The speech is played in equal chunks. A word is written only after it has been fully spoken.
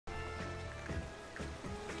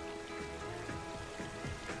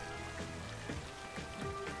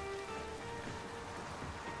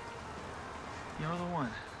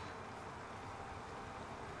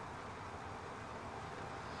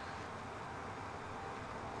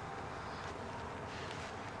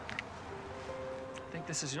think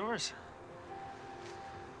this is yours.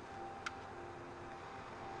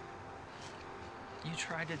 You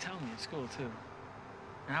tried to tell me at school, too.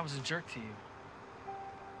 And I was a jerk to you.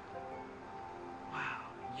 Wow,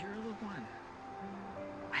 you're the one.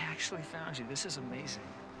 I actually found you. This is amazing.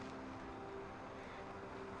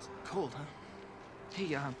 It's cold, huh? Hey,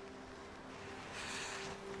 No.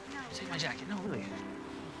 take my jacket. No, really.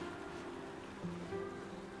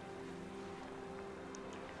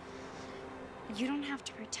 You don't have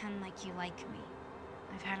to pretend like you like me.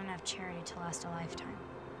 I've had enough charity to last a lifetime.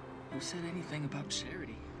 Who said anything about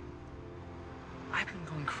charity? I've been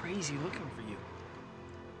going crazy looking for you.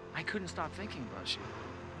 I couldn't stop thinking about you.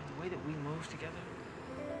 The way that we moved together.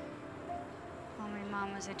 Well, my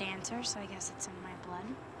mom was a dancer, so I guess it's in my blood.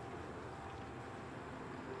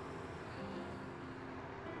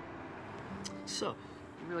 So,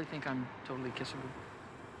 you really think I'm totally kissable?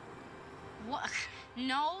 What?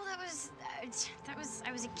 No, I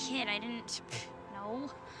was a kid. I didn't, no.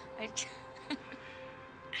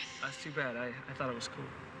 That's too bad. I thought it was cool.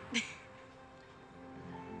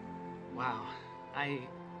 Wow. I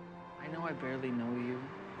know I barely know you,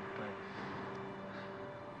 but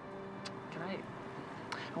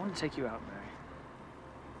I want to take you out, Mary.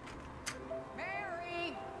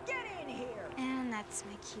 Mary, get in here. And that's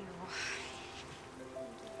my cue.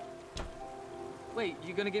 Wait,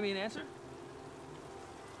 you gonna give me an answer?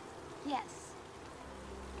 Yes.